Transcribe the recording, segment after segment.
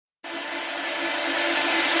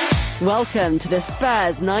Welcome to the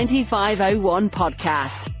Spurs 9501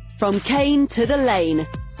 podcast. From Kane to the Lane,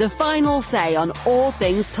 the final say on all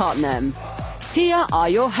things Tottenham. Here are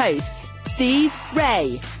your hosts, Steve,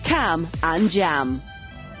 Ray, Cam and Jam.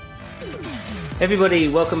 Everybody,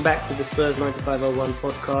 welcome back to the Spurs 9501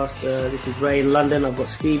 podcast. This is Ray in London. I've got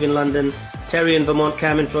Steve in London, Terry in Vermont,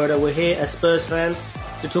 Cam in Florida. We're here as Spurs fans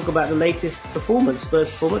to talk about the latest performance, Spurs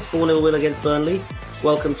performance, 4-0 win against Burnley.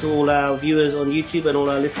 Welcome to all our viewers on YouTube and all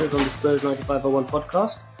our listeners on the Spurs 9501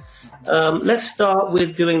 podcast. Let's start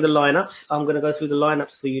with doing the lineups. I'm going to go through the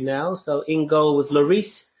lineups for you now. So in goal with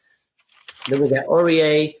Lloris. Then we got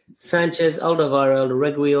Aurier, Sanchez, Alderweireld,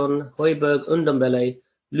 Reguilon, Højbjerg, Ndombele,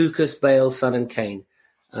 Lucas, Bale, Son and Kane.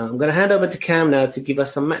 I'm going to hand over to Cam now to give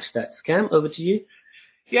us some match stats. Cam, over to you.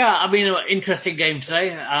 Yeah, I mean, interesting game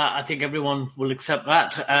today. I think everyone will accept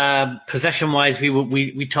that. Possession-wise,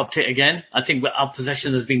 we topped it again. I think our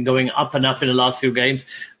possession has been going up and up in the last few games.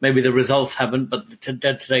 Maybe the results haven't, but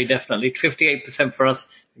today definitely. 58% for us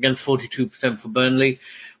against 42% for Burnley.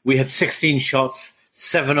 We had 16 shots,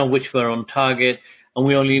 7 of which were on target, and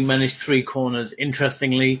we only managed 3 corners.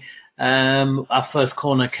 Interestingly, our first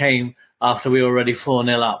corner came after we were already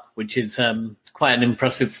 4-0 up, which is quite an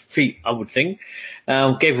impressive feat, I would think.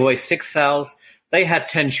 Gave away 6 fouls. They had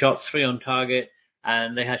 10 shots, 3 on target,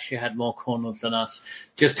 and they actually had more corners than us.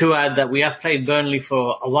 Just to add that we have played Burnley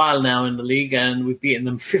for a while now in the league, and we've beaten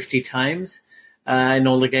them 50 times in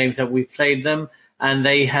all the games that we've played them, and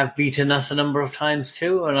they have beaten us a number of times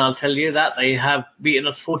too, and I'll tell you that. They have beaten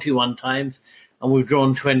us 41 times, and we've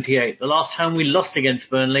drawn 28. The last time we lost against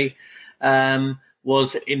Burnley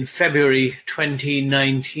was in February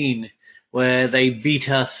 2019, where they beat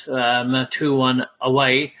us 2-1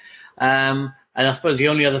 away. And I suppose the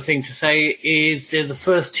only other thing to say is they're the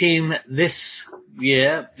first team this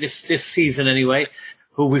year, this season anyway,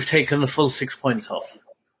 who we've taken the full 6 points off.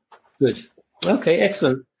 Good. Okay,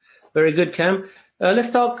 excellent. Very good, Cam. Let's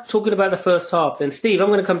start talking about the first half then. Steve, I'm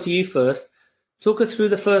going to come to you first. Talk us through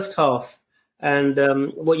the first half and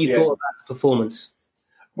what you thought about the performance.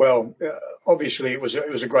 Well, obviously it was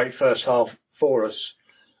a great first half for us.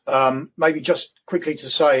 Maybe just quickly to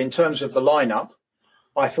say, in terms of the lineup,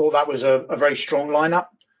 I thought that was a very strong lineup.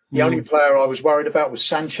 The only player I was worried about was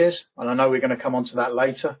Sanchez, and I know we're going to come on to that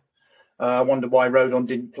later. I wonder why Rodon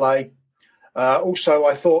didn't play. Also,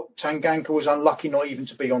 I thought Tanganga was unlucky not even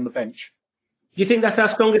to be on the bench. Do you think that's our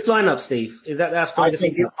strongest lineup, Steve? Is that our strongest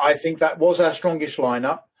lineup? I think that was our strongest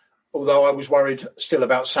lineup, although I was worried still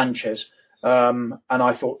about Sanchez. And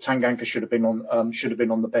I thought Tanganga should have been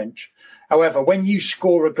on the bench. However, when you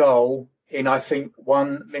score a goal in, I think,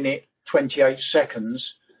 1 minute, 28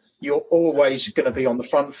 seconds, you're always going to be on the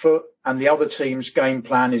front foot, and the other team's game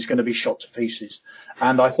plan is going to be shot to pieces.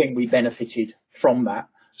 And I think we benefited from that.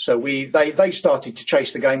 So they started to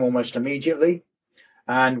chase the game almost immediately,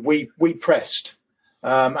 and we pressed.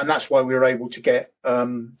 And that's why we were able to get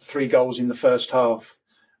 3 goals in the first half.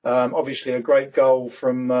 Obviously, a great goal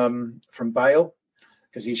from Bale,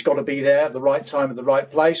 because he's got to be there at the right time at the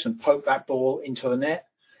right place and poke that ball into the net.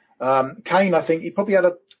 Kane, I think he probably had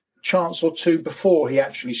a chance or two before he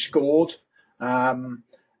actually scored,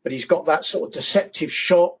 but he's got that sort of deceptive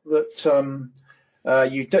shot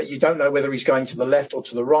that you don't know whether he's going to the left or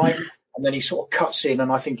to the right, and then he sort of cuts in,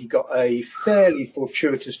 and I think he got a fairly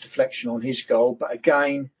fortuitous deflection on his goal. But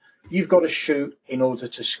again, you've got to shoot in order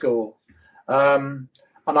to score.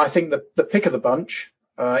 And I think the pick of the bunch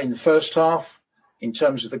in the first half, in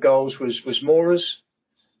terms of the goals, was Moura's,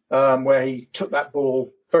 where he took that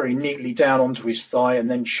ball very neatly down onto his thigh and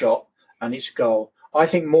then shot, and it's a goal. I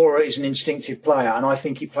think Moura is an instinctive player, and I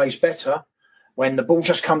think he plays better when the ball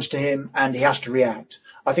just comes to him and he has to react.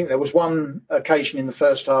 I think there was one occasion in the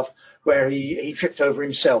first half where he tripped over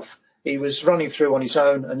himself. He was running through on his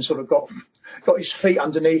own and sort of got his feet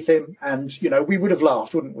underneath him, and we would have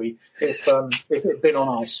laughed, wouldn't we, if it had been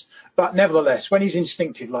on ice. But nevertheless, when he's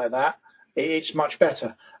instinctive like that, it's much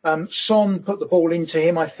better. Son put the ball into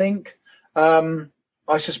him, I think.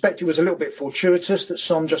 I suspect it was a little bit fortuitous that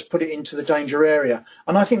Son just put it into the danger area,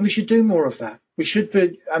 and I think we should do more of that. We should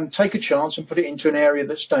take a chance and put it into an area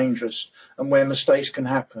that's dangerous and where mistakes can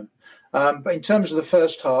happen. But in terms of the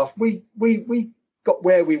first half, we got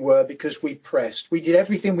where we were because we pressed. We did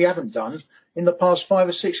everything we haven't done in the past 5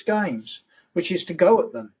 or 6 games, which is to go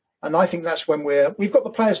at them. And I think that's when we've got the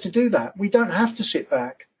players to do that. We don't have to sit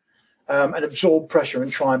back and absorb pressure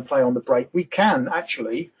and try and play on the break. We can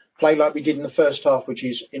actually play like we did in the first half, which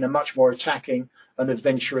is in a much more attacking and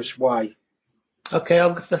adventurous way. Okay,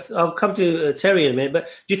 I'll come to Terry in a minute. But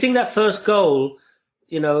do you think that first goal,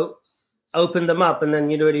 opened them up and then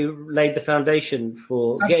you'd already laid the foundation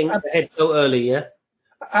for getting ahead so early, yeah?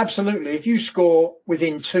 absolutely. If you score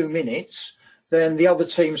within 2 minutes, then the other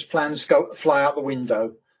team's plans fly out the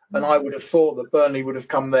window. And I would have thought that Burnley would have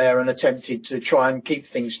come there and attempted to try and keep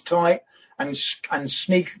things tight and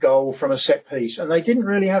sneak a goal from a set piece. And they didn't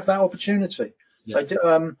really have that opportunity. Yeah.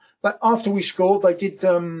 But after we scored, they did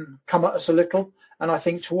come at us a little. And I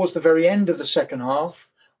think towards the very end of the second half,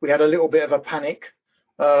 we had a little bit of a panic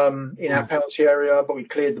in our penalty area, but we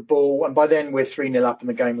cleared the ball. And by then we're 3-0 up and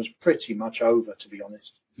the game was pretty much over, to be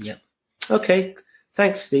honest. Yeah. Okay.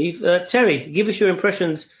 Thanks, Steve. Terry, give us your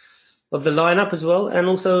impressions of the lineup as well, and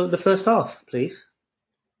also the first half, please.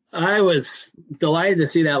 I was delighted to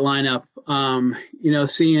see that lineup.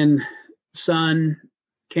 Seeing Son,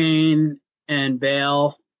 Kane, and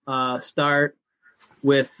Bale start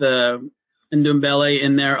with Ndombele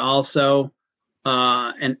in there also,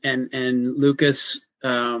 and Lucas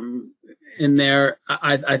in there.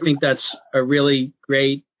 I think that's a really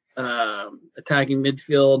great attacking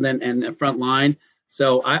midfield and a front line.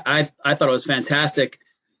 So I thought it was fantastic.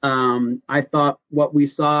 I thought what we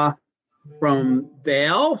saw from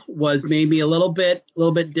Bale was maybe a little bit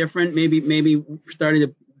different. Maybe starting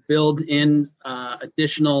to build in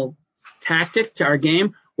additional tactic to our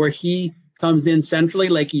game where he comes in centrally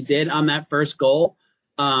like he did on that first goal.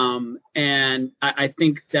 And I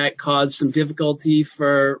think that caused some difficulty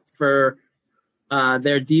for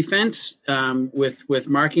their defense with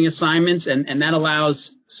marking assignments, and that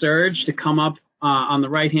allows Serge to come up on the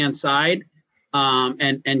right-hand side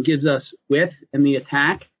and gives us width in the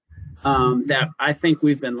attack that I think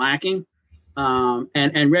we've been lacking.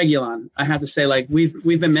 And Reguilon, I have to say,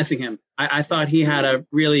 we've been missing him. I thought he had a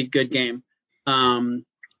really good game.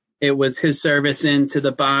 It was his service into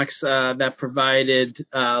the box that provided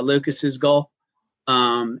Lucas's goal.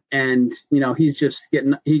 And he's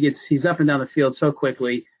he's up and down the field so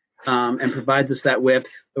quickly and provides us that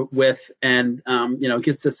width and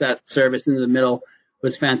gets us that service into the middle.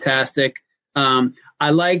 Was fantastic. I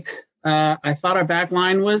thought our back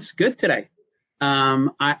line was good today.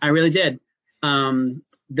 I really did.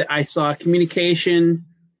 I saw communication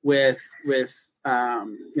with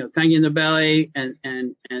Tanguy Ndombele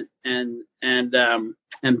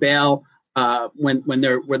and Bale when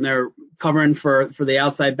they're covering for the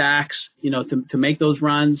outside backs, to make those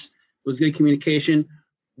runs. It was good communication.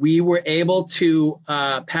 We were able to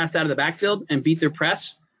pass out of the backfield and beat their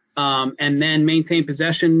press, and then maintain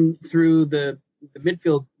possession through the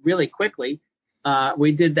midfield really quickly.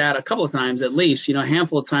 We did that a couple of times at least. A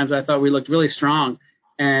handful of times I thought we looked really strong,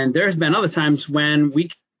 and there's been other times when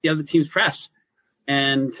the other team's press.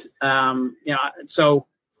 And, so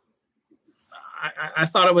I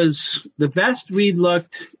thought it was the best we'd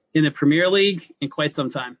looked in the Premier League in quite some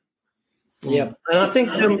time. Yeah. And I think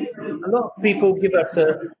a lot of people give us,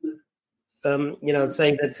 saying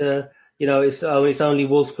that, it's only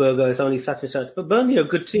Wolfsburg or it's only such and such. But Burnley are a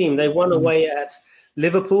good team. They won away at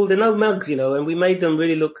Liverpool. They're no mugs, and we made them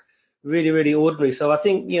really look really, really ordinary. So I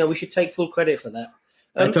think, we should take full credit for that.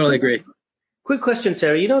 I totally agree. Quick question,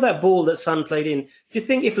 Terry. That ball that Son played in, do you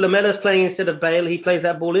think if Lamella's playing instead of Bale, he plays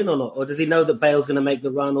that ball in or not? Or does he know that Bale's going to make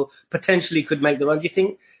the run or potentially could make the run? Do you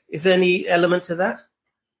think, is there any element to that?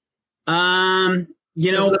 Lamella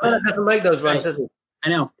doesn't make those runs, does he? I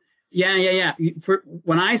know. Yeah.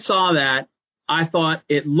 When I saw that, I thought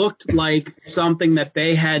it looked like something that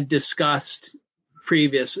they had discussed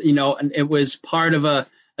previous, and it was part of a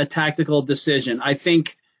tactical decision. I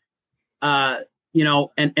think, and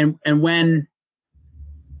when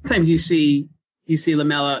sometimes you see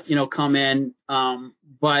Lamella, come in,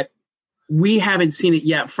 but we haven't seen it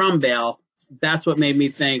yet from Bale. That's what made me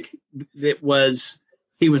think he was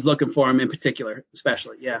looking for him in particular,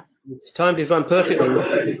 especially. Yeah. He's timed his run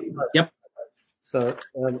perfectly. Yep. So,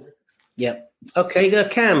 yeah. Okay,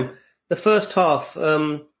 Cam, the first half,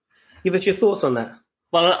 give us your thoughts on that.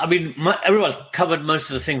 Well, I mean, everyone's covered most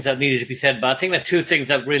of the things that needed to be said, but I think there's two things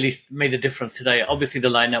that really made a difference today. Obviously, the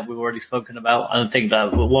lineup we've already spoken about, and I think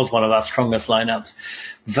that was one of our strongest lineups.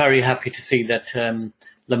 Very happy to see that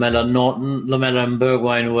Lamella and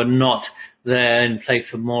Bergwijn were not there in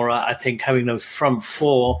place of Moura. I think having those front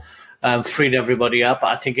four freed everybody up.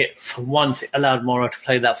 I think it, for once, it allowed Moura to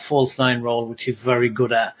play that false nine role, which he's very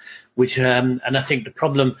good at. And I think the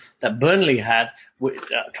problem that Burnley had,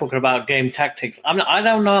 talking about game tactics, I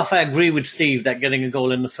don't know if I agree with Steve that getting a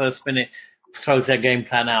goal in the first minute throws their game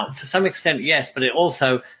plan out. To some extent, yes, but it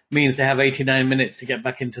also means they have 89 minutes to get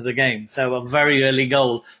back into the game. So a very early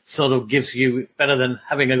goal sort of gives you, it's better than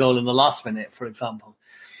having a goal in the last minute, for example.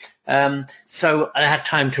 So I had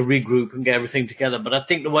time to regroup and get everything together. But I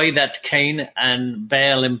think the way that Kane and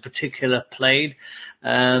Bale in particular played,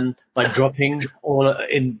 by dropping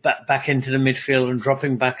back into the midfield and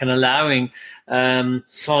dropping back and allowing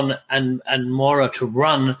Son and Moura to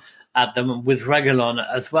run at them with Reguilon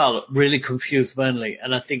as well, really confused Burnley.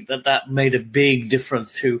 And I think that made a big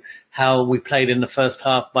difference to how we played in the first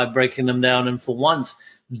half by breaking them down and for once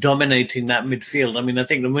dominating that midfield. I mean, I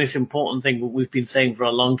think the most important thing that we've been saying for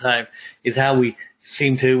a long time is how we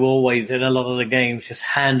seem to always, in a lot of the games, just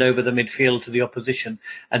hand over the midfield to the opposition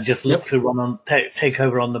and just look to run on, take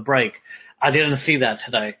over on the break. I didn't see that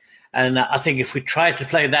today. And I think if we tried to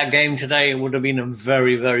play that game today, it would have been a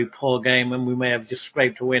very, very poor game and we may have just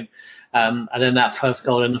scraped a win. And then that first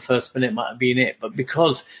goal in the first minute might have been it. But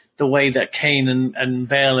because the way that Kane and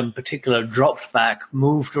Bale in particular dropped back,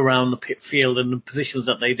 moved around the pit field in the positions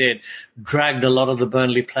that they did, dragged a lot of the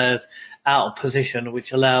Burnley players out of position,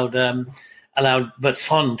 which allowed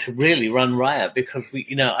Son to really run riot because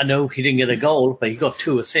I know he didn't get a goal, but he got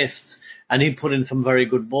 2 assists and he put in some very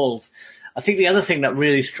good balls. I think the other thing that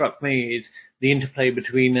really struck me is the interplay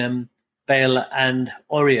between Bale and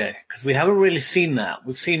Aurier, because we haven't really seen that.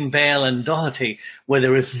 We've seen Bale and Doherty where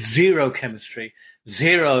there is zero chemistry,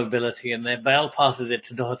 zero ability, and then Bale passes it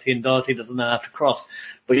to Doherty and Doherty doesn't know how to cross.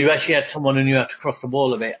 But you actually had someone who knew how to cross the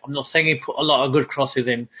ball a bit. I'm not saying he put a lot of good crosses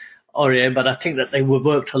in Aurier, but I think that they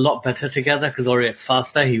worked a lot better together because Aurier is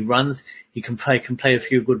faster, he runs, he can play a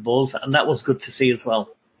few good balls, and that was good to see as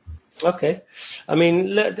well. Okay. I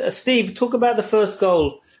mean, Steve, talk about the first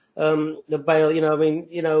goal, the Bale,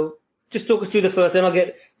 just talk us through the first, then I'll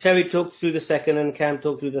get Terry talk through the second and Cam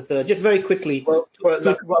talk through the third. Just very quickly,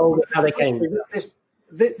 how they came.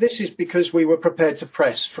 This is because we were prepared to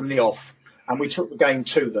press from the off and we took the game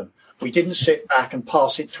to them. We didn't sit back and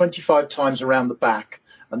pass it 25 times around the back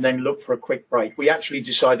and then look for a quick break. We actually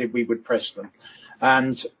decided we would press them.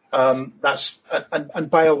 And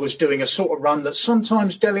and Bale was doing a sort of run that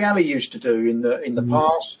sometimes Dele Alli used to do in the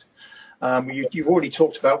past. You've already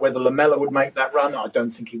talked about whether Lamela would make that run. I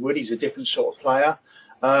don't think he would. He's a different sort of player.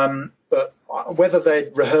 But whether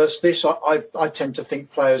they'd rehearsed this, I tend to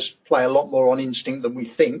think players play a lot more on instinct than we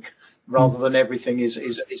think, rather than everything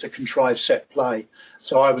is a contrived set play.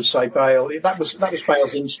 So I would say Bale. That was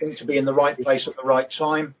Bale's instinct to be in the right place at the right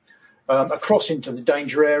time, across into the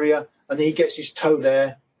danger area, and then he gets his toe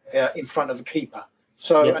there in front of the keeper.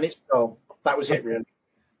 So and it's a goal. That was it, really.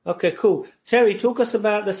 Okay, cool. Terry, talk us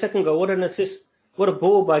about the second goal. What an assist! What a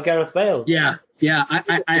ball by Gareth Bale. Yeah.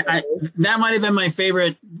 I that might have been my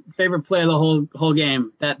favorite play of the whole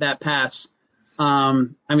game. That pass. I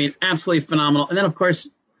mean, absolutely phenomenal. And then of course,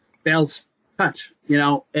 Bale's touch.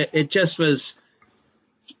 It just was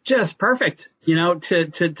just perfect.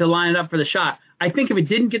 To line it up for the shot. I think if it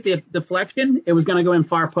didn't get the deflection, it was going to go in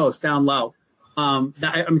far post down low.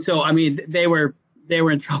 They were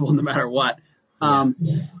in trouble no matter what. I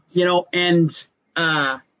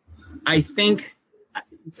think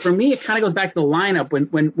for me, it kind of goes back to the lineup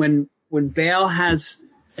when Bale has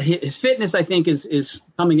his fitness, I think is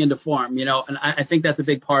coming into form, and I think that's a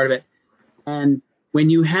big part of it. And when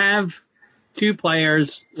you have two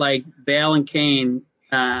players like Bale and Kane,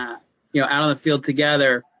 out on the field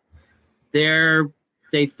together,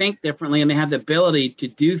 they think differently and they have the ability to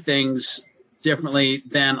do things differently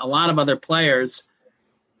than a lot of other players.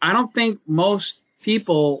 I don't think most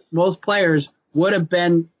players would have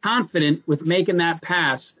been confident with making that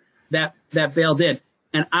pass that Bale did.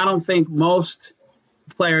 And I don't think most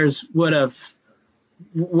players would have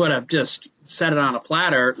just set it on a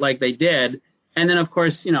platter like they did. And then, of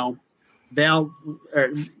course, Bale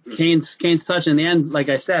or Kane's touch in the end, like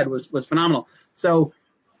I said, was phenomenal. So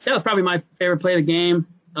that was probably my favorite play of the game.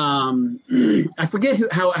 I forget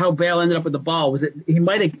how Bale ended up with the ball. Was it he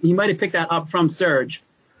might have picked that up from Serge,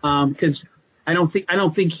 because I don't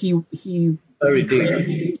think he very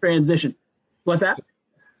deep transition. What's that?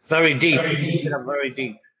 Very deep. Very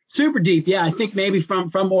deep. Super deep. Yeah, I think maybe from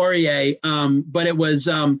Aurier. But it was.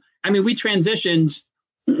 We transitioned,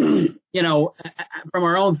 from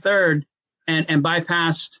our own third and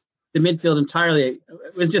bypassed the midfield entirely.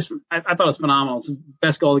 It was just. I thought it was phenomenal. It's the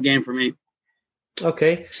best goal of the game for me.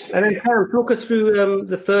 Okay, and then Cam, talk us through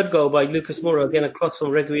the third goal by Lucas Moura, again a cross from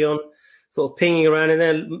Reguilon, sort of pinging around, and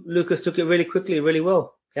then Lucas took it really quickly, really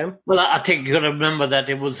well. Cam? Well, I think you've got to remember that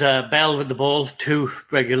it was Bale with the ball to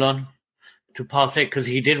Reguilon. to pass it because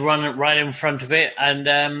he did run it right in front of it. And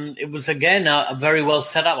it was, again, a very well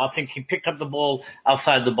set up. I think he picked up the ball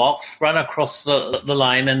outside the box, ran across the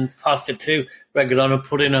line and passed it to Reguilon, and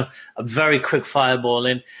put in a very quick fire ball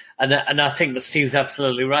in. And I think that Steve's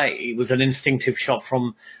absolutely right. It was an instinctive shot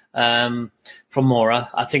from Mora.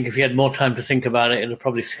 I think if he had more time to think about it, it'd have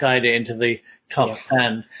probably skied it into the top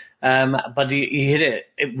stand. But he hit it.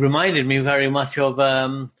 It reminded me very much of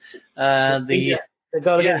the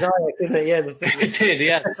goal against Ajax, isn't it? Yeah, it did.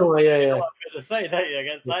 Yeah, yeah. I was going to say that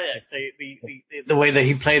against Ajax, the way that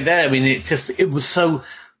he played there. I mean, it was so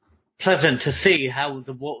pleasant to see how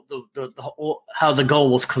the goal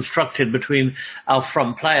was constructed between our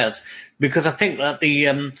front players, because I think that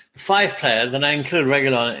the 5 players, and I include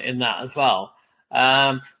Reguilon in that as well,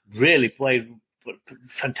 really played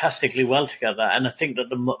fantastically well together. And I think that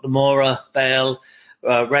the Mora, Bale,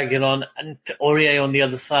 Reguilon and Aurier on the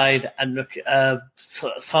other side, and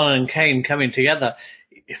Son and Kane coming together.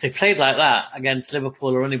 If they played like that against Liverpool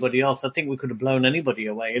or anybody else, I think we could have blown anybody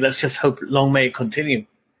away. Let's just hope long may it continue.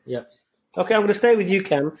 Yeah. Okay, I'm going to stay with you,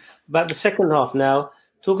 Cam, about the second half now.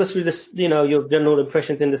 Talk us through this, your general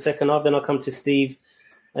impressions in the second half. Then I'll come to Steve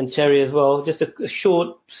and Terry as well. Just a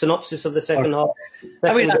short synopsis of the second half.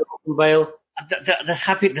 Bale.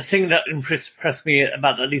 The thing that impressed me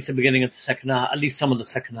about at least the beginning of the second half, at least some of the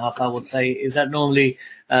second half, I would say, is that normally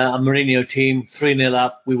a Mourinho team, 3-0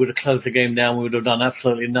 up, we would have closed the game down, we would have done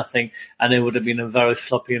absolutely nothing, and it would have been a very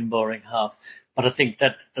sloppy and boring half. But I think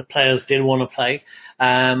that the players did want to play,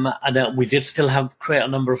 and that we did still create a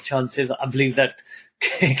number of chances. I believe that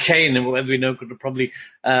Kane, as we know, could have probably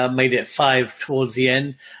made it 5 towards the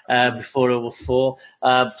end before it was 4.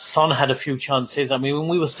 Son had a few chances. I mean, when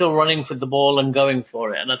we were still running for the ball and going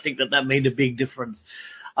for it, and I think that made a big difference.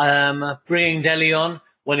 Bringing Dele on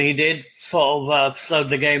when he did sort of slowed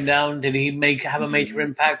the game down. Did he have a major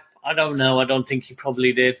impact? I don't know. I don't think he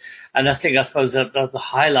probably did. And I suppose that the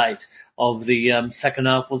highlight of the second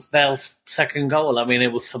half was Bale's second goal. I mean,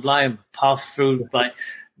 it was sublime, passed through by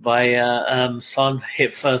Son,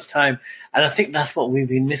 hit first time. And I think that's what we've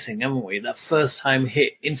been missing, haven't we? That first time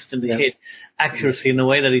hit, instantly hit, accuracy in the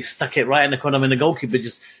way that he stuck it right in the corner. I mean, the goalkeeper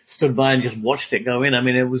just stood by and just watched it go in. I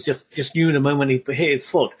mean, it was just knew the moment he hit his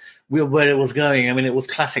foot where it was going. I mean, it was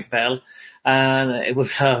classic Bale, and it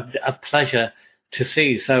was a pleasure to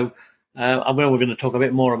see. So I know we're going to talk a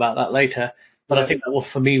bit more about that later. But I think that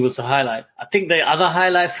for me was the highlight. I think the other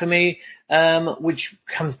highlight for me, which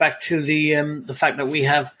comes back to the fact that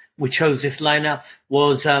we chose this lineup,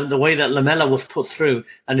 was the way that Lamela was put through,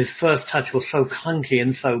 and his first touch was so clunky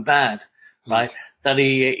and so bad, right? That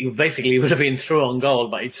he basically would have been through on goal,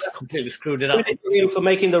 but he just completely screwed it up. Credit to him for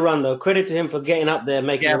making the run, though. Credit to him for getting up there,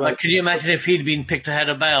 making the run. Yeah, but can you imagine if he'd been picked ahead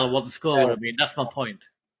of Bale, what the score would have been? That's my point.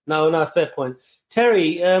 No, fair point.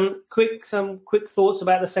 Terry, some quick thoughts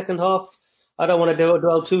about the second half. I don't want to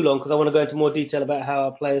dwell too long because I want to go into more detail about how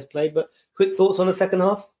our players played. But quick thoughts on the second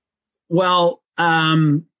half. Well,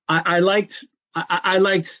 I liked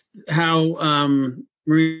how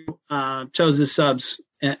Mourinho chose his subs.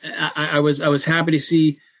 I was happy to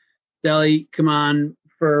see Dele come on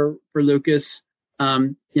for Lucas.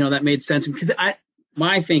 That made sense because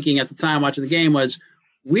my thinking at the time watching the game was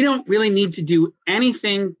we don't really need to do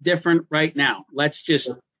anything different right now. Let's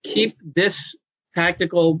just keep this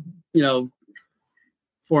tactical,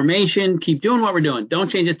 formation, keep doing what we're doing. Don't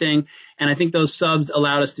change a thing. And I think those subs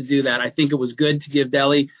allowed us to do that. I think it was good to give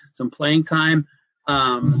Dele some playing time.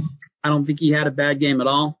 I don't think he had a bad game at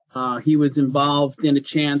all. He was involved in a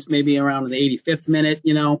chance maybe around the 85th minute,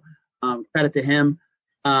 credit to him.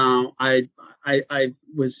 I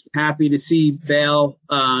was happy to see Bale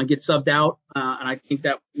get subbed out, and I think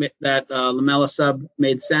that Lamela sub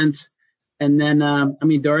made sense. And then,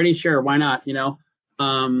 Doherty, sure, why not?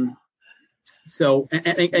 So, and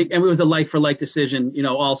it was a like for like decision,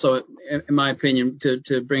 also in my opinion,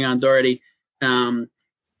 to bring on Doherty, and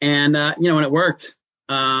it worked.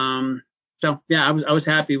 So yeah, I was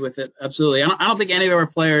happy with it. Absolutely. I don't think any of our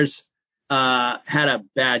players had a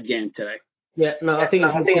bad game today. Yeah, no, I think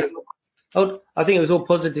it was all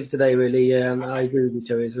positive today, really. I agree with you,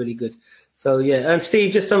 Terry. It's really good. So, yeah. And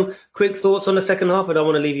Steve, just some quick thoughts on the second half. I don't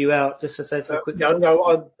want to leave you out. Just to say some quick thoughts.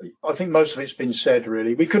 No, I think most of it's been said,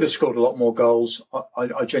 really. We could have scored a lot more goals.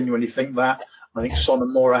 I genuinely think that. I think Son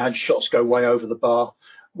and Mora had shots go way over the bar.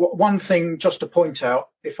 One thing just to point out,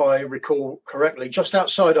 if I recall correctly, just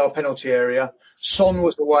outside our penalty area, Son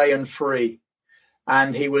was away and free.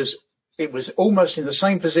 And it was almost in the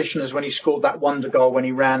same position as when he scored that wonder goal when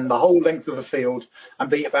he ran the whole length of the field and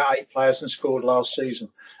beat about 8 players and scored last season.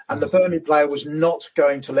 And the Burnley player was not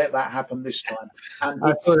going to let that happen this time. And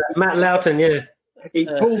I saw that. Matt Loughton, yeah. He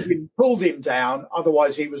pulled him down,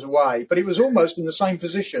 otherwise he was away. But it was almost in the same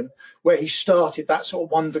position where he started that sort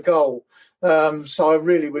of wonder goal. So I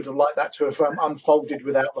really would have liked that to have unfolded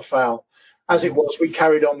without the foul. As it was, we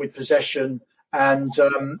carried on with possession, and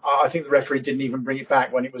I think the referee didn't even bring it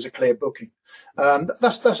back when it was a clear booking.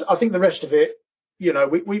 That's. I think the rest of it,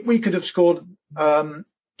 we could have scored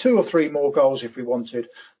 2 or 3 more goals if we wanted.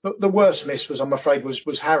 But the worst miss was, I'm afraid,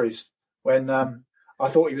 was Harry's when I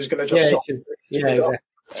thought he was going to just exactly.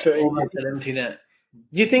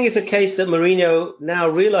 Do you think it's a case that Mourinho now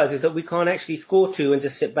realises that we can't actually score 2 and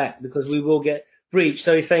just sit back because we will get breached?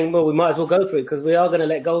 So he's saying, well, we might as well go for it because we are going to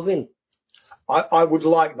let goals in. I would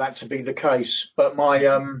like that to be the case, but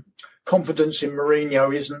my confidence in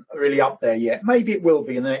Mourinho isn't really up there yet. Maybe it will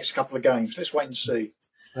be in the next couple of games. Let's wait and see.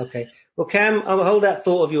 Okay. Well, Cam, I'll hold that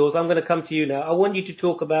thought of yours. I'm going to come to you now. I want you to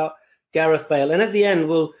talk about Gareth Bale. And at the end,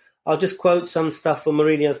 I'll just quote some stuff from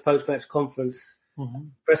Mourinho's post-match conference,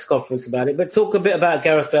 press conference about it. But talk a bit about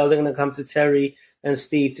Gareth Bale. They're going to come to Terry and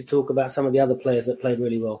Steve to talk about some of the other players that played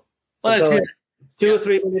really well. So 2 or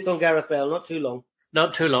 3 minutes on Gareth Bale, not too long.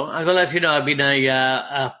 Not too long. I'm going to let you know I've been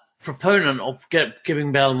a proponent of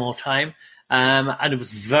giving Bale more time. And it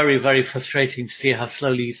was very, very frustrating to see how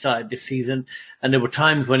slowly he started this season. And there were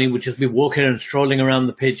times when he would just be walking and strolling around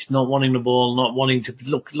the pitch, not wanting the ball, not wanting to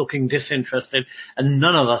looking disinterested. And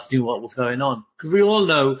none of us knew what was going on. Because we all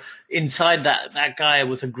know inside that guy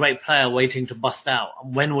was a great player waiting to bust out.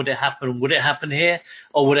 And when would it happen? Would it happen here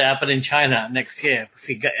or would it happen in China next year?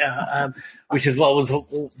 Which is what was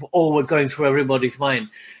all going through everybody's mind.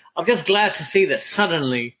 I'm just glad to see that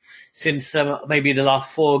suddenly, since maybe the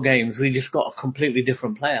last 4 games, we just got a completely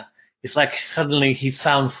different player. It's like suddenly he's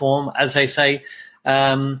found form, as they say.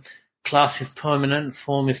 Class is permanent,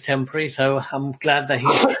 form is temporary. So I'm glad that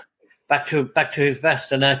he's back to his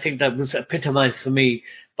best, and I think that was epitomised for me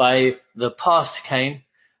by the pass to Kane.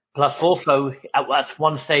 Plus, also at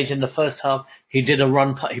one stage in the first half, he did a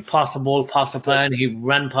run. He passed the ball past the player, and he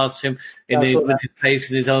ran past him with his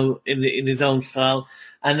pace, in his own style.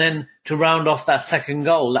 And then to round off that second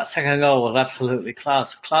goal was absolutely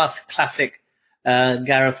classic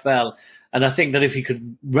Gareth Bale. And I think that if he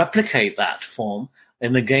could replicate that form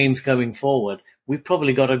in the games going forward, we've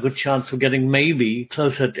probably got a good chance of getting maybe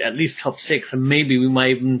closer to at least top 6, and maybe we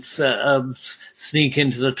might even sneak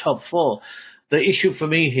into the top 4. The issue for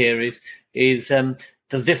me here is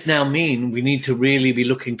does this now mean we need to really be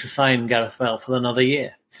looking to sign Gareth Bale for another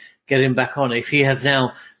year, get him back on? If he has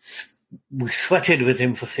now, we sweated with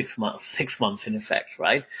him for 6 months in effect,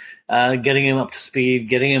 right? Getting him up to speed,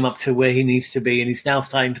 getting him up to where he needs to be, and he's now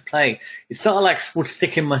starting to play. It's sort of like would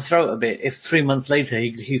stick in my throat a bit if 3 months later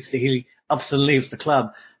he ups and leaves the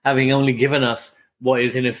club, having only given us what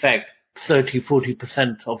is in effect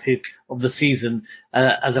 30-40% of the season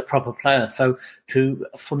as a proper player. So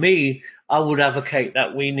for me, I would advocate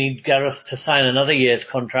that we need Gareth to sign another year's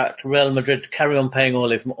contract to Real Madrid to carry on paying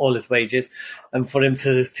all his wages, and for him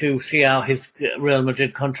to see out his Real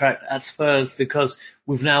Madrid contract at Spurs, because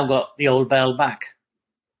we've now got the old Bale back.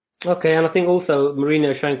 Okay, and I think also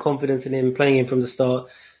Mourinho showing confidence in him, playing him from the start.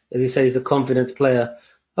 As you say, he's a confidence player.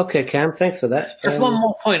 Okay, Cam, thanks for that. Just one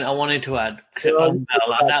more point I wanted to add on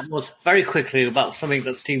Bale, and that was very quickly about something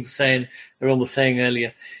that Steve was saying, everyone was saying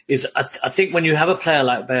earlier, is I think when you have a player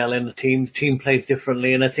like Bale in the team plays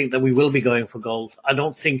differently, and I think that we will be going for goals. I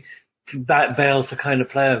don't think that Bale's the kind of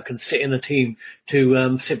player who can sit in a team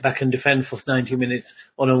to sit back and defend for 90 minutes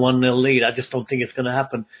on a 1-0 lead. I just don't think it's going to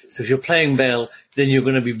happen. So if you're playing Bale, then you're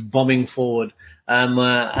going to be bombing forward. And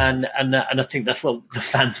I think that's what the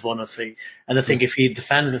fans want to see. And I think if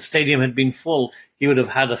the stadium had been full, he would have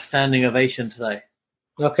had a standing ovation today.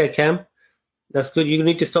 Okay, Cam, that's good. You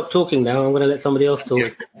need to stop talking now. I'm going to let somebody else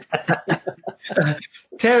talk.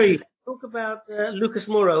 Terry, talk about Lucas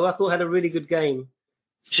Moura, I thought had a really good game.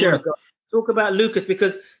 Sure. Talk about Lucas,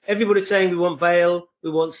 because everybody's saying we want Bale,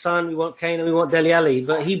 we want Son, we want Kane, and we want Dele Alli,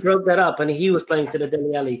 but he broke that up and he was playing instead of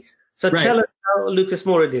Dele Alli. So Tell us how Lucas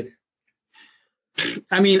Moura did.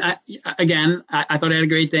 I mean, I thought he had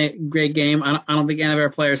a great game. I don't think any of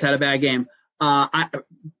our players had a bad game.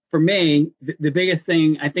 For me, the biggest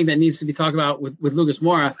thing I think that needs to be talked about with Lucas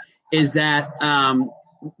Moura is that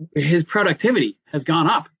his productivity has gone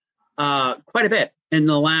up quite a bit in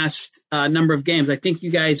the last number of games. I think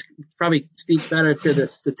you guys probably speak better to the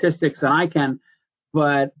statistics than I can,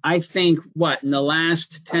 but I think in the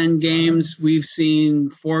last 10 games we've seen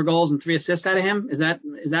 4 goals and 3 assists out of him. Is that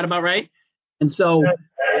about right? And so,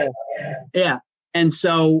 yeah. And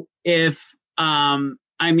so if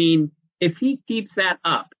he keeps that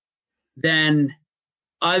up, then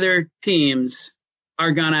other teams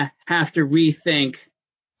are going to have to rethink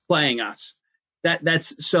playing us.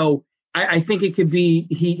 that's so. I think it could be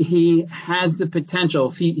he has the potential.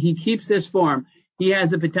 If he keeps this form, he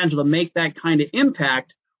has the potential to make that kind of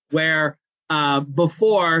impact where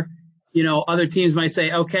before, other teams might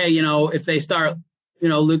say, okay, if they start,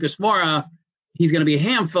 Lucas Moura, he's going to be a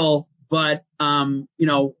handful, but,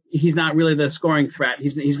 he's not really the scoring threat.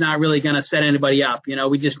 He's not really going to set anybody up.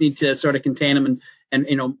 We just need to sort of contain him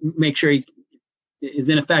and make sure he is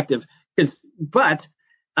ineffective.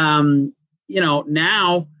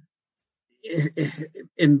 Now,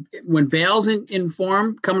 when Bale's in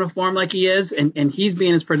form, coming to form like he is, and he's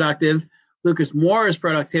being as productive, Lucas Moura's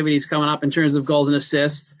productivity is coming up in terms of goals and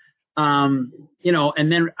assists. And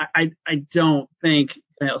then I don't think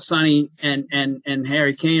Sonny and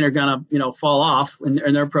Harry Kane are gonna fall off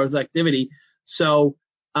in their productivity. So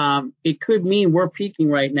it could mean we're peaking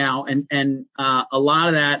right now, and a lot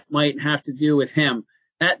of that might have to do with him.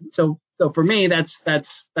 So for me, that's kind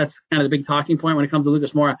of the big talking point when it comes to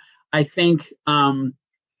Lucas Moura. I think, Cam,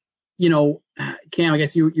 I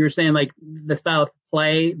guess you were saying like the style of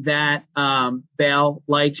play that Bale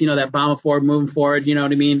likes, that bomb forward, moving forward, you know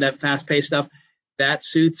what I mean? That fast paced stuff that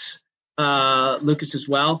suits Lucas as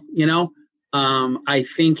well. I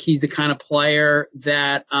think he's the kind of player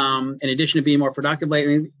that, in addition to being more productive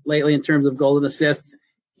lately in terms of goals and assists,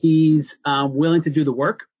 he's willing to do the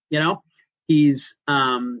work. He's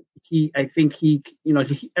I think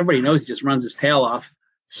everybody knows he just runs his tail off.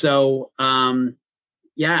 So,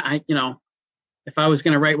 if I was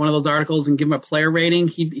going to write one of those articles and give him a player rating,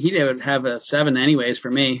 he'd have a 7 anyways for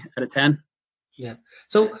me out of 10. Yeah.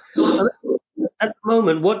 So at the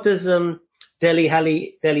moment, what does Dele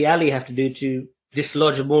Alli have to do to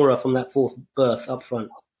dislodge Moura from that fourth berth up front?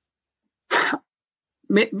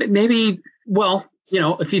 Maybe,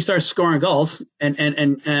 if he starts scoring goals and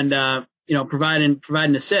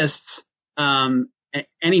providing assists,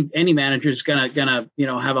 any manager is gonna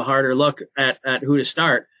have a harder look at who to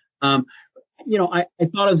start. I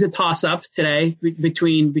thought it was a toss up today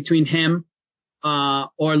between him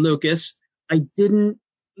or Lucas. I didn't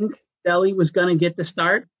think Dele was gonna get the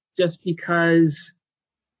start just because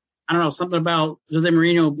I don't know, something about Jose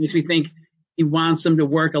Mourinho makes me think he wants him to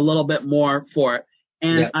work a little bit more for it.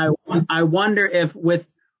 And I wonder if with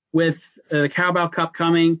the Carabao Cup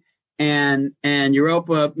coming and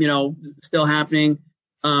Europa, still happening,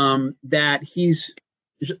 that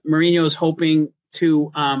Mourinho is hoping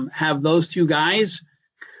to have those two guys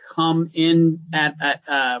come in at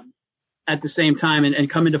the same time and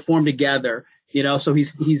come into form together. So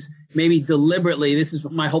he's maybe deliberately, this is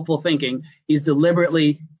my hopeful thinking, he's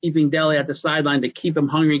deliberately keeping Dele at the sideline to keep him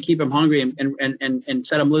hungry and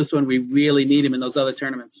set him loose when we really need him in those other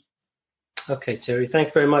tournaments. Okay, Terry,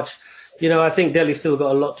 thanks very much. I think Dele's still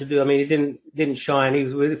got a lot to do. I mean, he didn't shine. He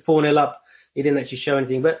was 4-0 up. He didn't actually show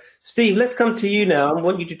anything. But Steve, let's come to you now. I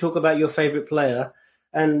want you to talk about your favourite player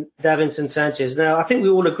and Davinson Sanchez. Now, I think we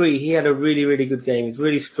all agree he had a really, really good game. He's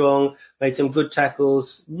really strong, made some good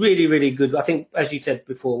tackles, really, really good. I think, as you said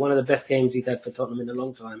before, one of the best games he's had for Tottenham in a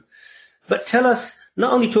long time. But tell us,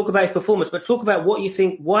 not only talk about his performance, but talk about what you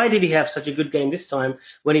think. Why did he have such a good game this time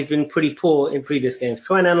when he's been pretty poor in previous games?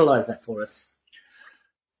 Try and analyse that for us.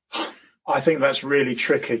 I think that's really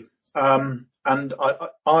tricky. And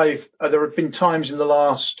there have been times in the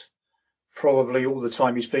last, probably all the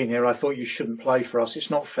time he's been here, I thought you shouldn't play for us.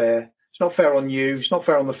 It's not fair. It's not fair on you. It's not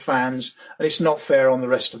fair on the fans. And it's not fair on the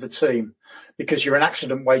rest of the team because you're an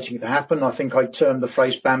accident waiting to happen. I think I termed the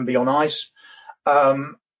phrase Bambi on ice.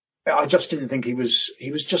 I just didn't think he was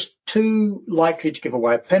just too likely to give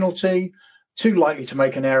away a penalty, too likely to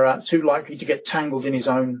make an error, too likely to get tangled in his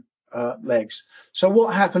own legs. So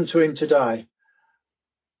what happened to him today?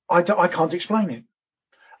 I can't explain it.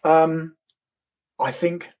 I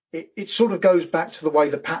think it sort of goes back to the way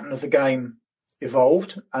the pattern of the game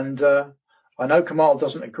evolved. And I know Kamal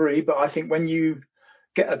doesn't agree, but I think when you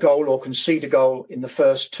get a goal or concede a goal in the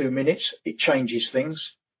first 2 minutes, it changes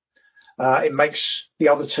things. It makes the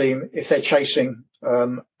other team, if they're chasing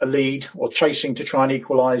a lead or chasing to try and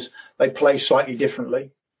equalise, they play slightly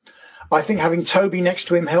differently. I think having Toby next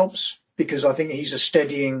to him helps because I think he's a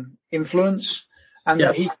steadying influence. And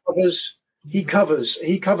yes. He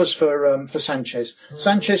covers for Sanchez.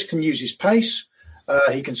 Sanchez can use his pace.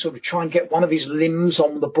 He can sort of try and get one of his limbs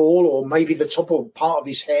on the ball or maybe the top or part of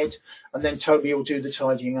his head, and then Toby will do the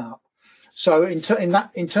tidying up. So in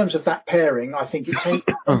terms of that pairing, I think it tends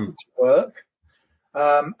to work.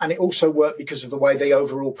 And it also worked because of the way the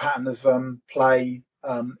overall pattern of play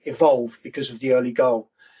evolved because of the early goal.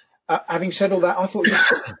 Having said all that, I thought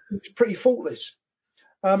it was pretty faultless.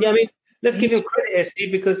 Let's give him credit here,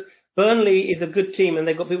 Steve, because Burnley is a good team and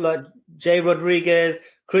they've got people like Jay Rodriguez,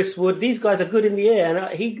 Chris Wood. These guys are good in the air,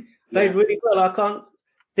 and he played really well. I can't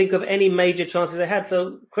think of any major chances they had.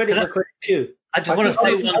 So credit for credit too. I just want to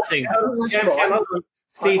say one thing.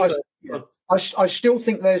 I still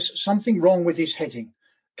think there's something wrong with his heading,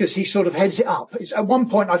 because he sort of heads it up. At one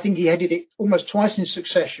point, I think he headed it almost twice in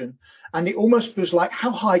succession, and it almost was like,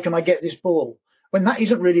 how high can I get this ball? When that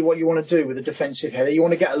isn't really what you want to do with a defensive header. You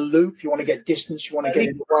want to get a loop, you want to get distance, you want to get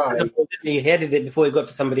in the way. He headed it before he got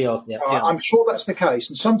to somebody else. Yeah. I'm sure that's the case.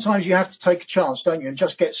 And sometimes you have to take a chance, don't you, and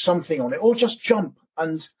just get something on it, or just jump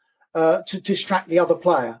and to distract the other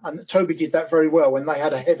player. And Toby did that very well when they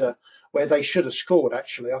had a header where they should have scored,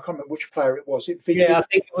 actually. I can't remember which player it was. I think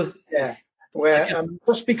it was. Yeah. Where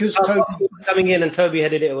just because Toby was coming in and Toby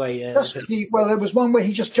headed it away. Yeah. There was one where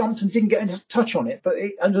he just jumped and didn't get a touch on it,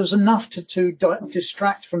 and there was enough to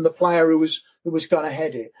distract from the player who was going to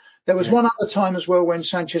head it. There was one other time as well when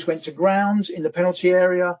Sanchez went to ground in the penalty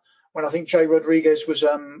area, when I think Jay Rodriguez was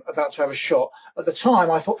about to have a shot. At the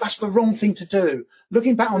time, I thought that's the wrong thing to do.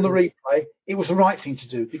 Looking back on the replay, it was the right thing to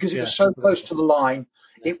do, because it was so close to the line.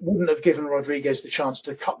 It wouldn't have given Rodriguez the chance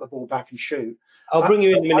to cut the ball back and shoot. I'll bring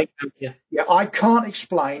you in a minute. Yeah, I can't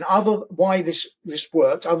explain why this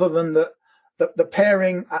worked, other than the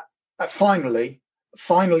pairing finally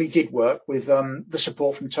did work with the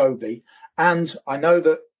support from Toby. And I know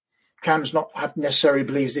that Cam's not necessarily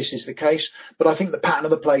believes this is the case, but I think the pattern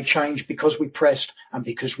of the play changed because we pressed and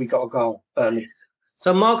because we got a goal early.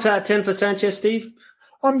 So marks out of 10 for Sanchez, Steve?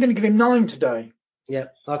 I'm going to give him 9 today. Yeah,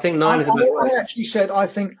 I think 9 is about right. I actually said I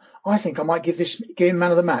think I might give him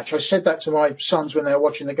man of the match. I said that to my sons when they were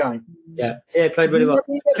watching the game. Yeah, played really well.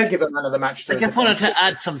 I give him man of the match. I just wanted to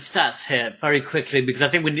add some stats here very quickly, because I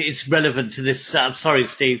think it's relevant to this. I'm sorry,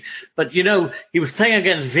 Steve, but he was playing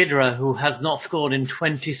against Vidra, who has not scored in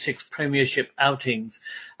 26 Premiership outings,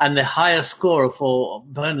 and the highest scorer for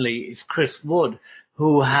Burnley is Chris Wood,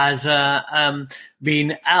 who has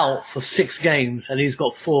been out for 6 games, and he's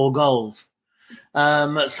got 4 goals.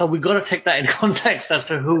 So we've got to take that in context as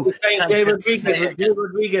to who. Jay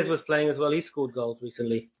Rodriguez was playing as well. He scored goals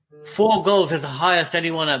recently. 4 goals is the highest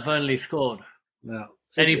anyone at Burnley scored. No.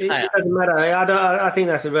 Any player. It doesn't matter. I think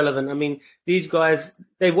that's irrelevant. I mean, these guys,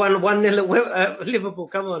 they won 1-0 at Liverpool.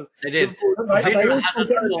 Come on. They did.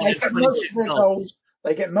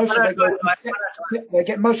 They get most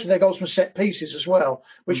of their goals from set pieces as well,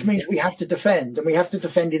 which means we have to defend, and we have to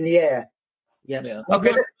defend in the air. Yeah.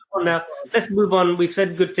 Okay. Let's move on. We've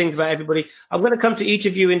said good things about everybody. I'm going to come to each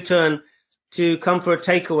of you in turn to come for a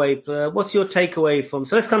takeaway. What's your takeaway from?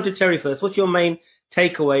 So let's come to Terry first. What's your main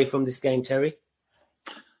takeaway from this game, Terry?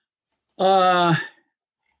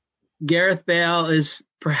 Gareth Bale is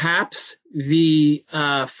perhaps the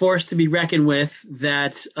force to be reckoned with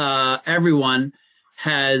that everyone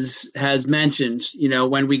has mentioned,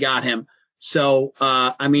 when we got him. So,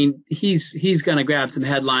 he's going to grab some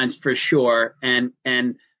headlines for sure. And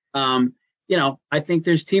I think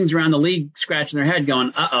there's teams around the league scratching their head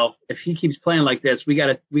going, if he keeps playing like this, we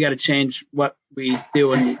got to change what we do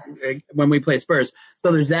when we play Spurs.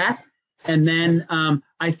 So there's that. And then,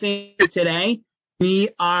 I think today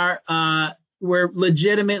we're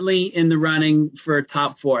legitimately in the running for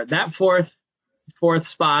top 4. That fourth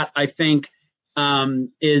spot, I think,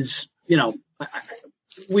 is,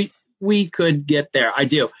 we could get there. I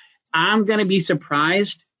do. I'm going to be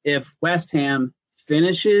surprised if West Ham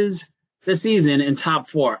finishes the season in top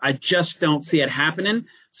 4. I just don't see it happening.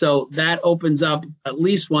 So that opens up at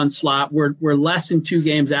least one slot. We're less than 2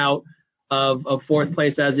 games out of 4th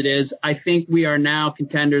place as it is. I think we are now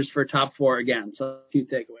contenders for top 4 again. So 2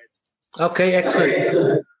 takeaways. Okay,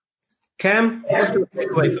 excellent. Cam, what's your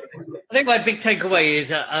takeaway? I think my big takeaway is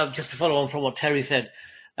just to follow on from what Terry said.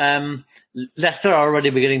 Leicester are already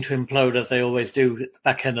beginning to implode, as they always do at the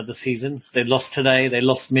back end of the season. They lost today. They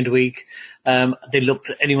lost midweek.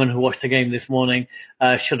 Anyone who watched the game this morning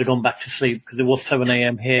should have gone back to sleep, because it was 7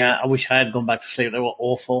 a.m. here. I wish I had gone back to sleep. They were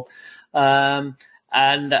awful. So my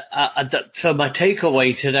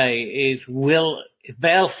takeaway today is, if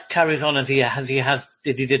Bale carries on as he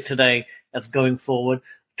did today, as going forward,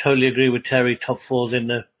 totally agree with Terry, top 4's in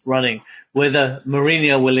the running. Whether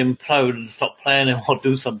Mourinho will implode and stop playing him or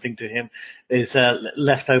do something to him is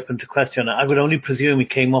left open to question. I would only presume he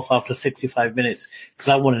came off after 65 minutes, because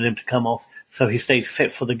I wanted him to come off so he stays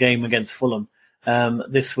fit for the game against Fulham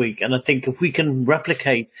this week. And I think if we can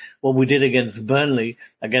replicate what we did against Burnley,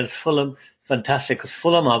 against Fulham, fantastic, because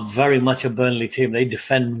Fulham are very much a Burnley team. They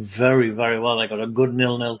defend very, very well. They got a good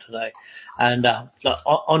 0-0 today. And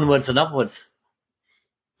onwards and upwards.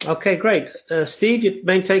 Okay, great. Steve, your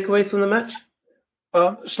main takeaway from the match?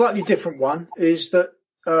 Slightly different one is that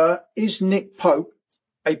is Nick Pope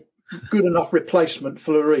good enough replacement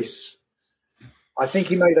for Lloris. I think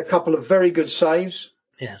he made a couple of very good saves.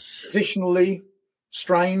 Yes. Positionally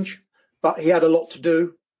strange, but he had a lot to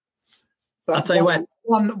do. But I'll tell you what.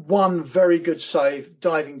 One very good save,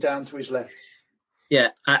 diving down to his left. Yeah,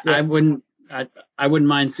 I wouldn't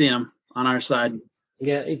mind seeing him on our side.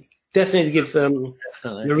 Yeah, it definitely give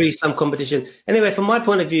Lloris some competition. Anyway, from my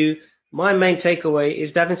point of view, my main takeaway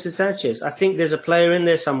is Davinson Sanchez. I think there's a player in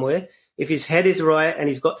there somewhere. If his head is right and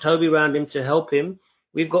he's got Toby around him to help him,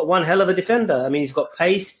 we've got one hell of a defender. I mean, he's got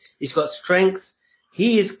pace, he's got strength.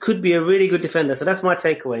 Could be a really good defender. So that's my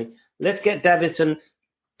takeaway. Let's get Davinson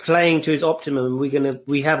playing to his optimum.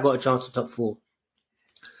 We have got a chance to top 4.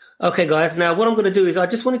 Okay, guys. Now, what I'm going to do is I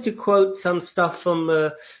just wanted to quote some stuff from.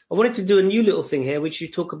 I wanted to do a new little thing here, which you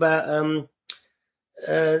talk about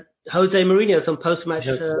Jose Mourinho, some post-match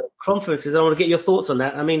conferences. I want to get your thoughts on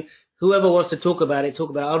that. I mean, whoever wants to talk about it, talk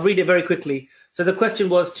about it. I'll read it very quickly. So the question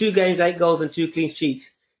was 2 games, 8 goals and 2 clean sheets.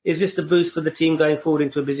 Is this the boost for the team going forward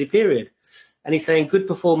into a busy period? And he's saying good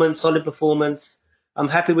performance, solid performance. I'm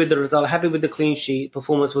happy with the result, happy with the clean sheet.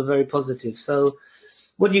 Performance was very positive. So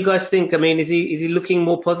what do you guys think? I mean, is he looking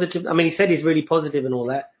more positive? I mean, he said he's really positive and all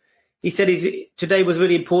that. He said today was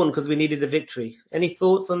really important because we needed the victory. Any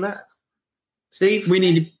thoughts on that? Steve?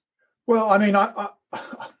 Well, I mean,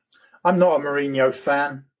 I'm not a Mourinho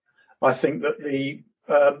fan. I think that the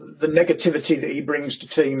negativity that he brings to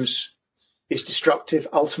teams is destructive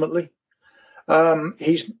ultimately.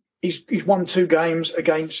 He's won 2 games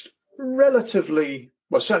against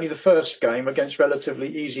certainly the first game against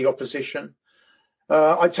relatively easy opposition.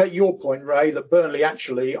 I take your point, Ray, that Burnley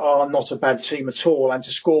actually are not a bad team at all, and to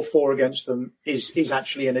score 4 against them is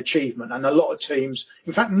actually an achievement. And a lot of teams,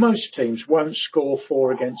 in fact, most teams won't score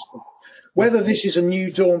 4 against them. Whether this is a new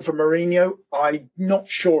dawn for Mourinho, I'm not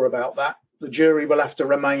sure about that. The jury will have to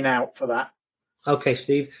remain out for that. Okay,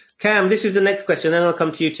 Steve. Cam, this is the next question, and I'll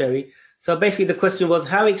come to you, Terry. So basically the question was,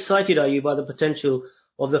 how excited are you by the potential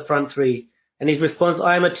of the front 3? And his response,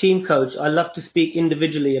 I am a team coach. I love to speak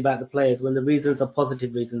individually about the players when the reasons are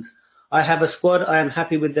positive reasons. I have a squad. I am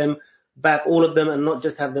happy with them, back all of them, and not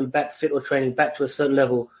just have them back fit or training, back to a certain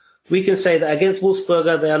level. We can say that against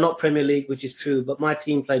Wolfsberger, they are not Premier League, which is true, but my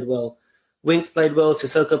team played well. Winks played well,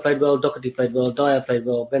 Sissoko played well, Doherty played well, Dyer played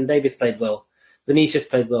well, Ben Davies played well, Vinicius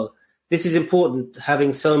played well. This is important,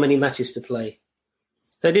 having so many matches to play.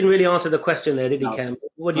 So he didn't really answer the question there, did he, Cam?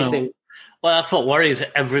 What do you think? Well, that's what worries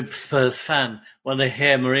every Spurs fan when they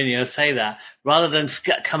hear Mourinho say that. Rather than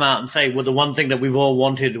come out and say, well, the one thing that we've all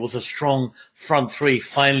wanted was a strong front 3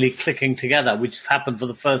 finally clicking together, which has happened for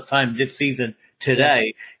the first time this season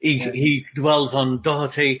today. Yeah. He dwells on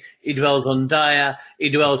Doherty, he dwells on Dyer, he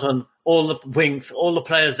dwells on all the Winks, all the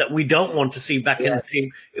players that we don't want to see back in the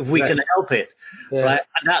team if we can help it. Yeah. Right?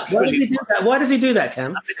 And that's Why does he do that? Why does he do that,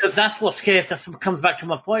 Cam? Because that's what scares. That comes back to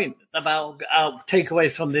my point about our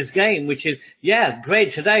takeaways from this game, which is,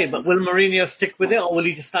 great today, but will Mourinho stick with it, or will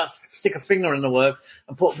he just stick a finger in the works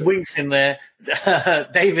and put Winks in there,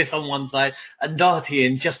 Davis on one side, and Doherty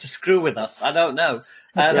in just to screw with us? I don't know.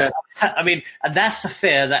 I mean, and that's the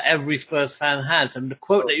fear that every Spurs fan has, and the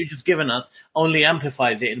quote that you've just given us only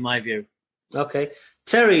amplifies it, in my view. Okay.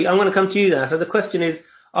 Terry, I'm going to come to you now. So the question is,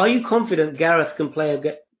 are you confident Gareth can play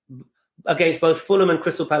against both Fulham and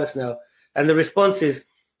Crystal Palace now? And the response is,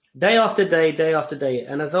 day after day, day after day.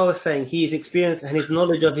 And as I was saying, his experience and his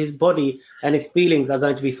knowledge of his body and his feelings are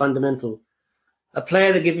going to be fundamental. A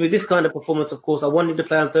player that gives me this kind of performance, of course, I want him to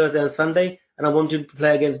play on Thursday and Sunday, and I want him to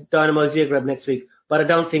play against Dynamo Zagreb next week. But I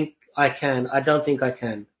don't think I can.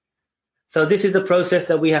 So this is the process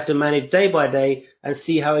that we have to manage day by day and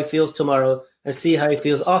see how he feels tomorrow and see how he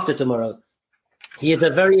feels after tomorrow. He is a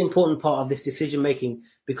very important part of this decision-making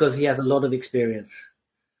because he has a lot of experience.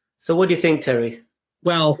 So what do you think, Terry?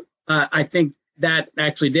 Well, I think that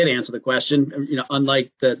actually did answer the question. You know,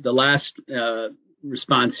 unlike the last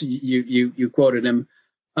response, you quoted him,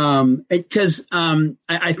 because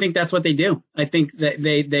I think that's what they do. I think that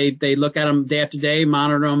they look at him day after day,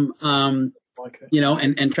 monitor him,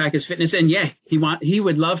 and track his fitness. And he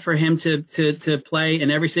would love for him to play in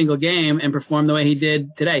every single game and perform the way he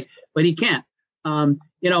did today, but he can't.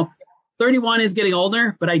 31 is getting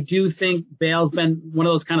older, but I do think Bale's been one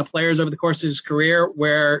of those kind of players over the course of his career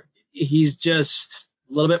where he's just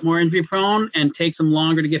a little bit more injury prone and takes him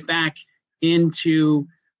longer to get back into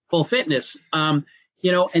full fitness. And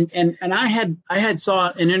I had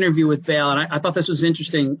saw an interview with Bale, and I thought this was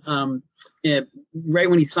interesting. Right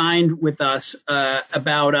when he signed with us,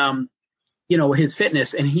 about his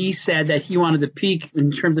fitness, and he said that he wanted to peak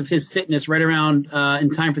in terms of his fitness right around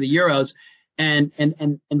in time for the Euros, and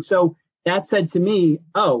so that said to me,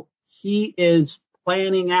 he is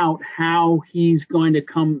planning out how he's going to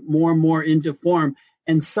come more and more into form.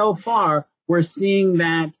 And so far, we're seeing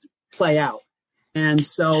that play out. And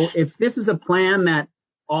so if this is a plan that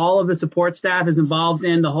all of the support staff is involved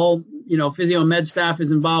in, the whole, physio and med staff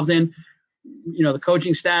is involved in, the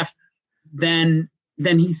coaching staff, then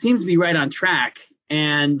he seems to be right on track.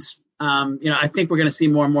 And, I think we're going to see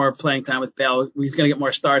more and more playing time with Bale. He's going to get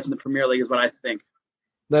more starts in the Premier League is what I think.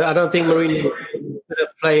 But I don't think Mourinho is going to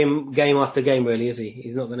play him game after game, really, is he?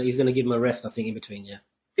 He's going to give him a rest, I think, in between, yeah.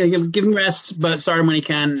 Yeah, give him rest, but start him when he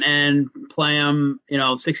can and play him,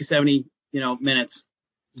 60, 70, minutes.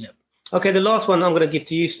 Yeah. Okay, the last one I'm going to give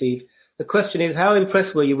to you, Steve. The question is, how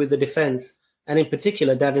impressed were you with the defence, and in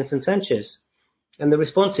particular, Davinson Sanchez? And the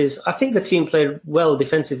response is, I think the team played well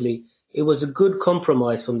defensively. It was a good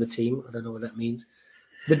compromise from the team. I don't know what that means.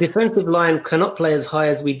 The defensive line cannot play as high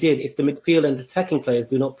as we did if the midfield and attacking players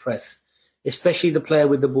do not press, especially the player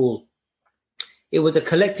with the ball. It was a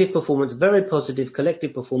collective performance, very positive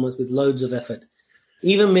collective performance with loads of effort.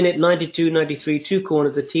 Even minute 92, 93, 2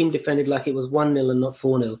 corners, the team defended like it was 1-0 and not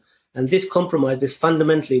 4-0. And this compromise is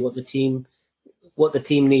fundamentally what the team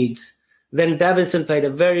needs. Then Davinson played a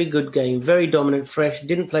very good game, very dominant, fresh,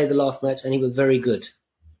 didn't play the last match, and he was very good.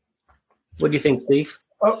 What do you think, Steve?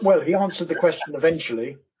 Well, he answered the question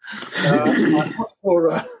eventually. I'm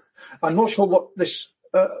not sure what this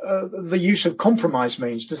the use of compromise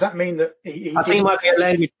means. Does that mean that he I think it might be a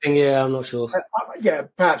language thing. Yeah, I'm not sure. Yeah,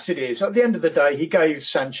 perhaps it is. At the end of the day, he gave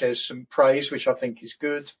Sanchez some praise, which I think is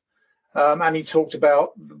good. And he talked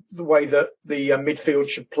about the way that the midfield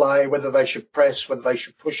should play, whether they should press, whether they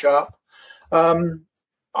should push up.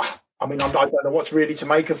 I don't know what's really to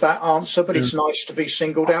make of that answer, but it's nice to be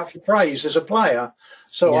singled out for praise as a player.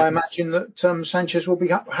 So I imagine that Sanchez will be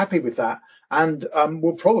happy with that and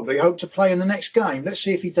will probably hope to play in the next game. Let's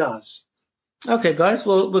see if he does. Okay, guys.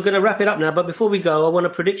 Well, we're going to wrap it up now. But before we go, I want a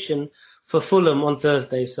prediction for Fulham on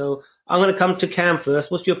Thursday. So I'm going to come to Cam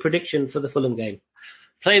first. What's your prediction for the Fulham game?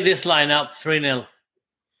 Play this lineup 3-0.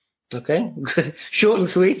 Okay, short and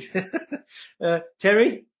sweet.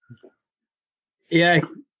 Terry? Yeah,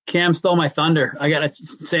 Cam stole my thunder. I got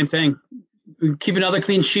the same thing. Keep another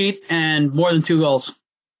clean sheet and more than 2 goals.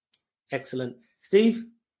 Excellent. Steve?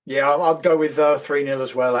 Yeah, I'll go with 3-0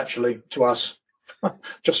 as well, actually, to us.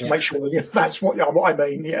 Just to make sure that that's what I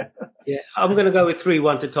mean, yeah. Yeah, I'm going to go with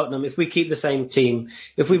 3-1 to Tottenham if we keep the same team.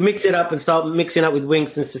 If we mix it up and start mixing up with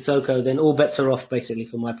Winks and Sissoko, then all bets are off, basically,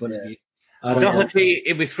 from my point of view. Definitely,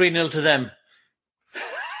 it'll be 3-0 to them.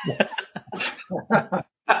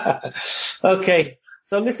 Okay.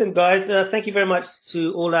 So listen, guys, thank you very much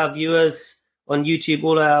to all our viewers on YouTube,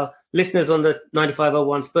 all our listeners on the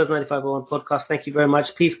 9501 Spurs 9501 podcast. Thank you very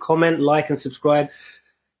much. Please comment, like, and subscribe.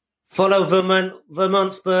 Follow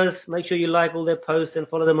Vermont Spurs. Make sure you like all their posts and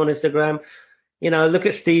follow them on Instagram. Look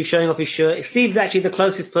at Steve showing off his shirt. Steve's actually the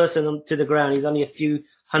closest person to the ground. He's only a few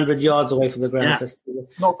 100 yards away from the ground. Yeah.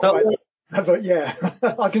 Not quite, but yeah,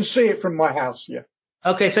 I can see it from my house. Yeah.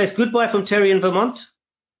 Okay, so it's goodbye from Terry in Vermont.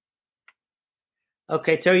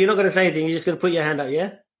 Okay, Terry, you're not going to say anything. You're just going to put your hand up,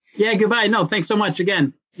 yeah? Yeah, goodbye. No, thanks so much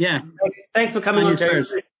again. Yeah. Thanks for coming on, Terry.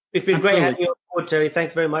 It's been great having you on board, Terry.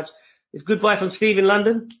 Thanks very much. It's goodbye from Steve in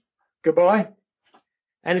London. Goodbye.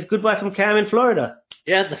 And it's goodbye from Cam in Florida.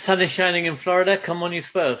 Yeah, the sun is shining in Florida. Come on, you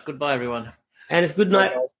Spurs. Goodbye, everyone. And it's good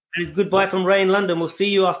night. And it's goodbye from Ray in London. We'll see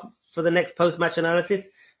you for the next post-match analysis.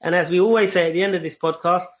 And as we always say at the end of this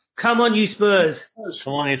podcast, come on, you Spurs.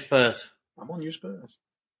 Come on, you Spurs. Come on, you Spurs.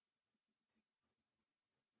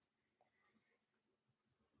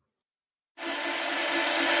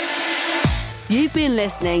 You've been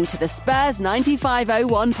listening to the Spurs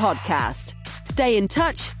 9501 podcast. Stay in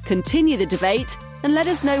touch, continue the debate, and let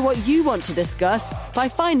us know what you want to discuss by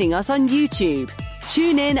finding us on YouTube.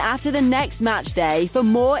 Tune in after the next match day for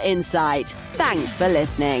more insight. Thanks for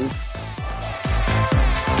listening.